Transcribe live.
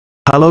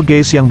Halo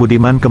guys yang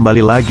budiman,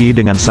 kembali lagi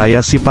dengan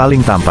saya si paling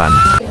tampan.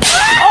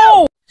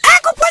 Oh,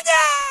 aku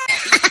punya.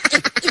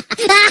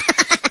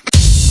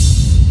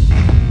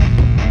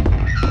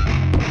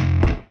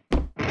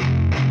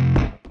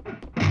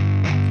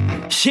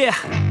 Yeah,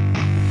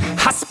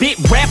 I spit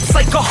raps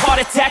like a heart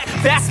attack,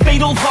 fast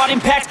fatal heart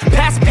impact,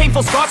 past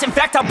painful scars. In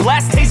fact, I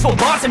blast tasteful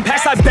bars and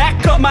packs. I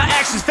back up my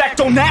actions, fact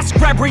don't ask,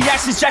 grab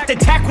reactions, jacked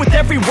attack with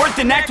every word,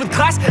 then act with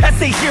class as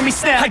they hear me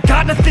snap. I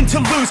got nothing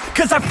to lose,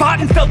 cause I fought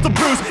and felt the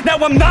bruise. Now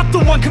I'm not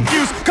the one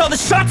confused, call the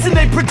shots and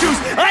they produce.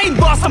 I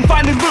ain't lost, I'm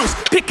finally loose,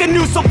 pick a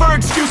new silver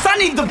excuse. I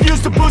need the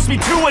views to boost me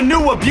to a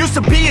new abuse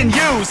of being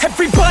used.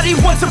 Everybody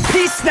wants a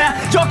piece now,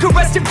 y'all can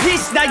rest in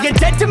peace now. You're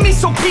dead to me,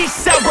 so peace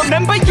out.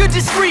 Remember, you're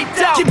discreet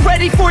out. Get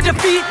ready for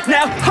defeat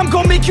now, I'm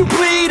gonna make you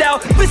bleed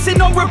out. Listen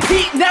on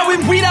repeat now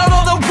and weed out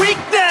all the weak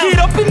now. Get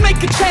up and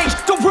make a change,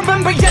 don't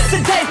remember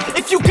yesterday.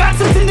 If you got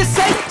something to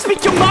say,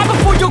 speak your mind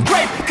before your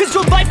grave, cause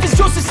your life is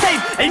yours to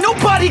save. Ain't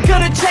nobody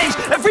gonna change,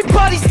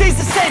 everybody stays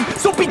the same.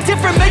 So be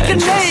different, make a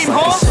name,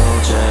 like a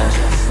soldier,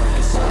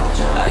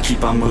 I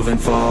keep on moving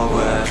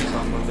forward,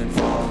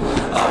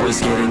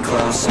 always getting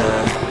closer.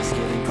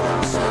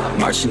 I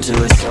march until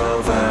it's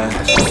over.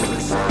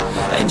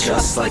 And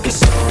just like a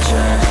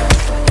soldier,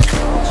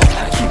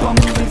 I keep on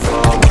moving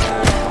forward,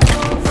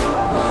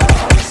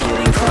 always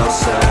getting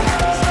closer.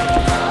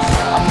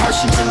 I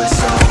march until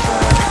it's over.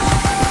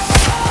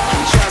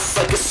 And just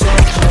like a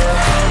soldier,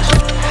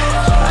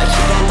 I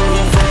keep on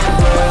moving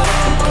forward,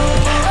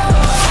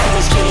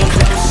 always getting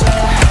closer.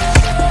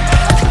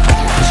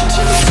 I march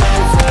until it's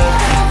over.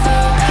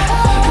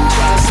 And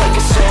just like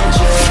a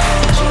soldier,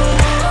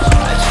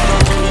 I keep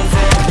on moving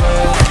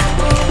forward,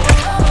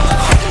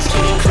 always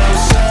getting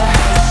closer.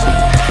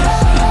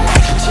 I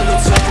march until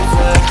it's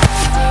over.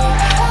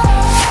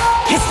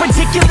 It's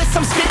ridiculous,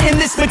 I'm spitting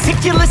this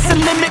meticulous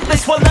and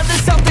limitless, while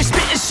others out there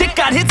spitting shit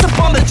got hits up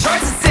on the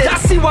charts. I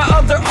see why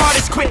other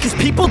artists quit, cause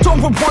people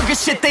don't reward good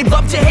shit. They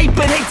love to hate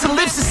but hate to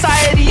live.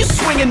 Society, you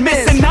swing and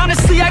miss, and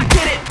honestly I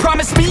get it.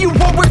 Promise me you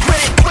won't regret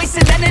it.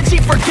 Wasting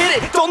energy, forget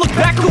it. Don't look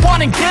back, go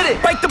on and get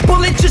it. Bite the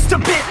bullet just a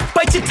bit,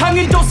 bite your tongue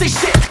and don't say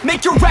shit.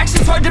 Make your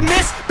actions hard to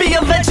miss, be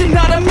a legend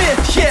not a myth.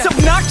 Yeah. It's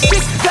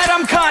obnoxious that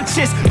I'm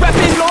conscious,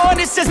 rapping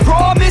honest as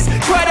promise.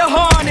 Try to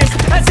harness,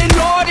 as an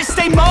artist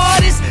stay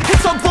modest.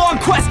 It's a long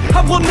quest,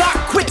 I will not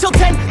quit till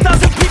 10,000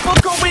 people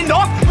going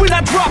off when I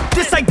drop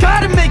this. I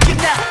gotta make it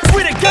now,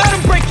 swear to God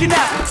I'm breaking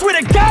out. Swear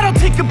to God I'll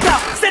take a bow,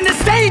 stand the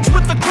stage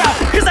with the crowd,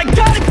 cause I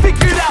got it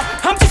figured out.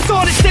 I'm just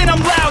honest and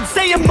I'm loud,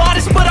 saying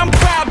modest but I'm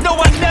proud. No,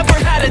 I never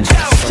had a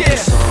doubt, yeah.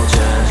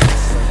 Soldier,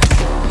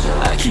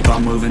 I keep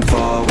on moving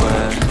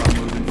forward,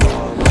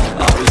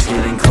 always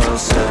getting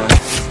closer.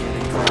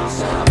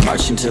 I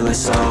march until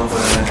it's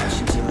over.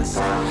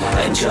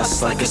 And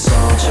just like a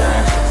soldier,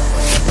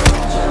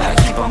 I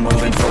keep on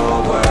moving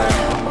forward,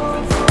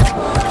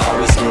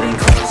 always getting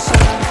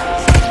closer.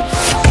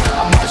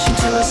 I march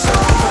until it's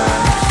over.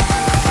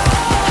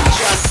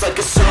 Just like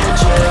a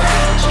soldier,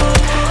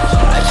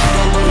 I keep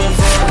on moving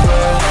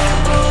forward,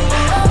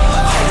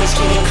 always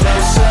getting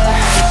closer.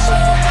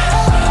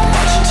 I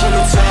march until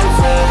it's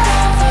over.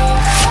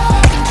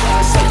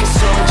 Just like a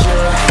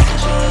soldier,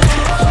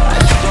 I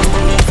keep on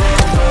moving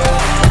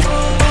forward,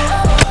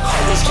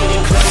 always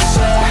getting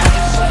closer.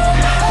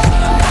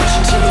 I march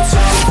until it's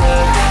over.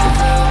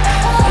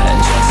 And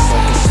just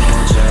like a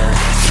soldier,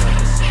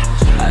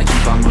 I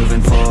keep on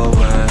moving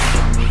forward.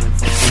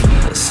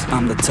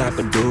 I'm the type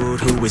of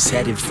dude who is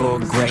headed for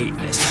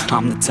greatness.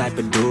 I'm the type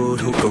of dude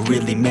who could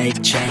really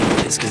make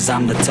changes, cause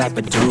I'm the type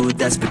of dude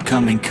that's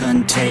becoming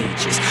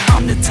contagious.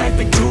 I'm the type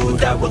of dude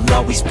that will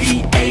always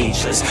be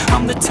ageless.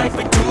 I'm the type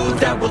of dude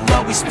that will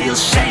always feel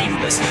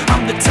shameless.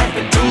 I'm the type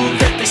of dude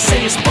that they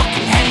say is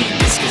fucking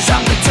heinous, cause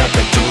I'm the type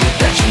of dude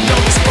that you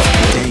know is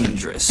fucking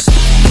dangerous.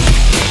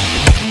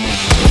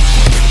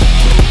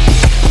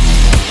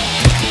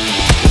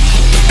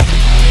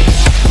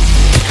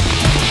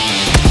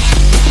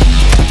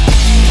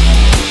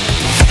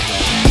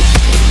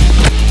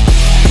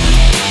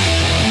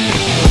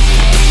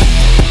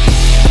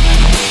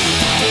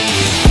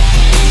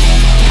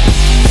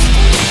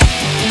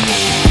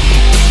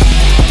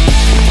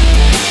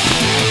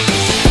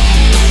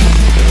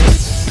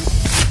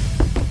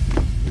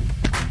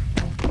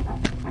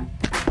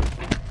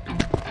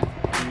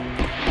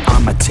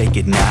 Take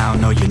it now,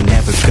 no you're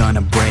never gonna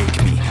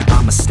break me.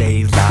 I'ma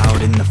stay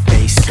loud in the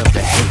face of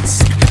the hate.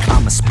 See,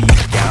 I'ma speak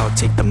out,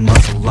 take the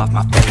muzzle off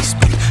my face.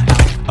 Speak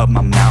out of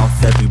my mouth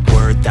every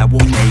word that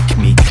will make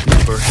me.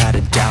 Never had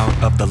a doubt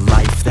of the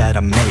life that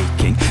I'm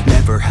making.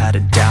 Never had a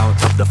doubt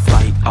of the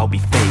fight I'll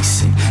be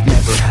facing.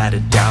 Never had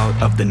a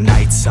doubt of the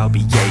nights I'll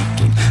be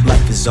aching.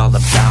 Life is all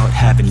about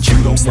having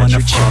dreams that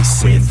you're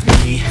chasing. With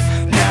me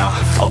now,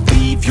 I'll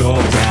leave your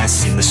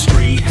ass in the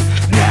street.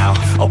 Now,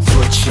 I'll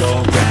put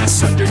your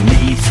ass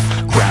underneath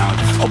ground.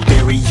 I'll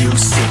bury you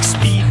 6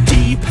 feet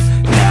deep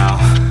now.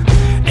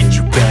 And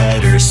you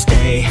better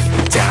stay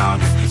down.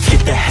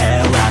 Get the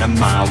hell out of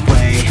my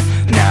way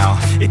now.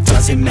 It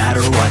doesn't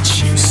matter what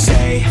you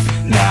say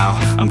now.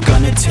 I'm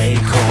gonna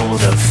take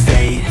hold of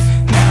fate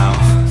now.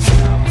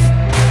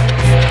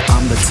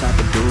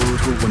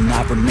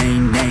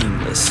 remain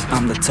nameless.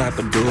 I'm the type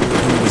of dude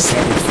who is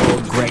headed for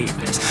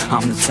greatness.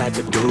 I'm the type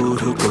of dude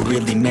who could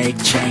really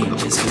make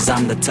changes, cause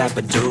I'm the type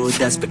of dude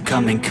that's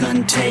becoming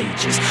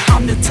contagious.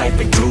 I'm the type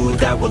of dude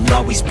that will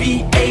always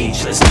be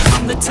ageless.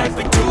 I'm the type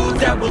of dude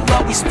that will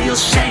always feel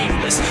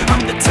shameless.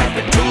 I'm the type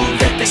of dude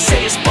that they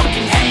say is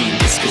fucking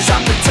heinous, cause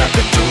I'm the type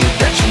of dude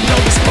that you know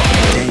is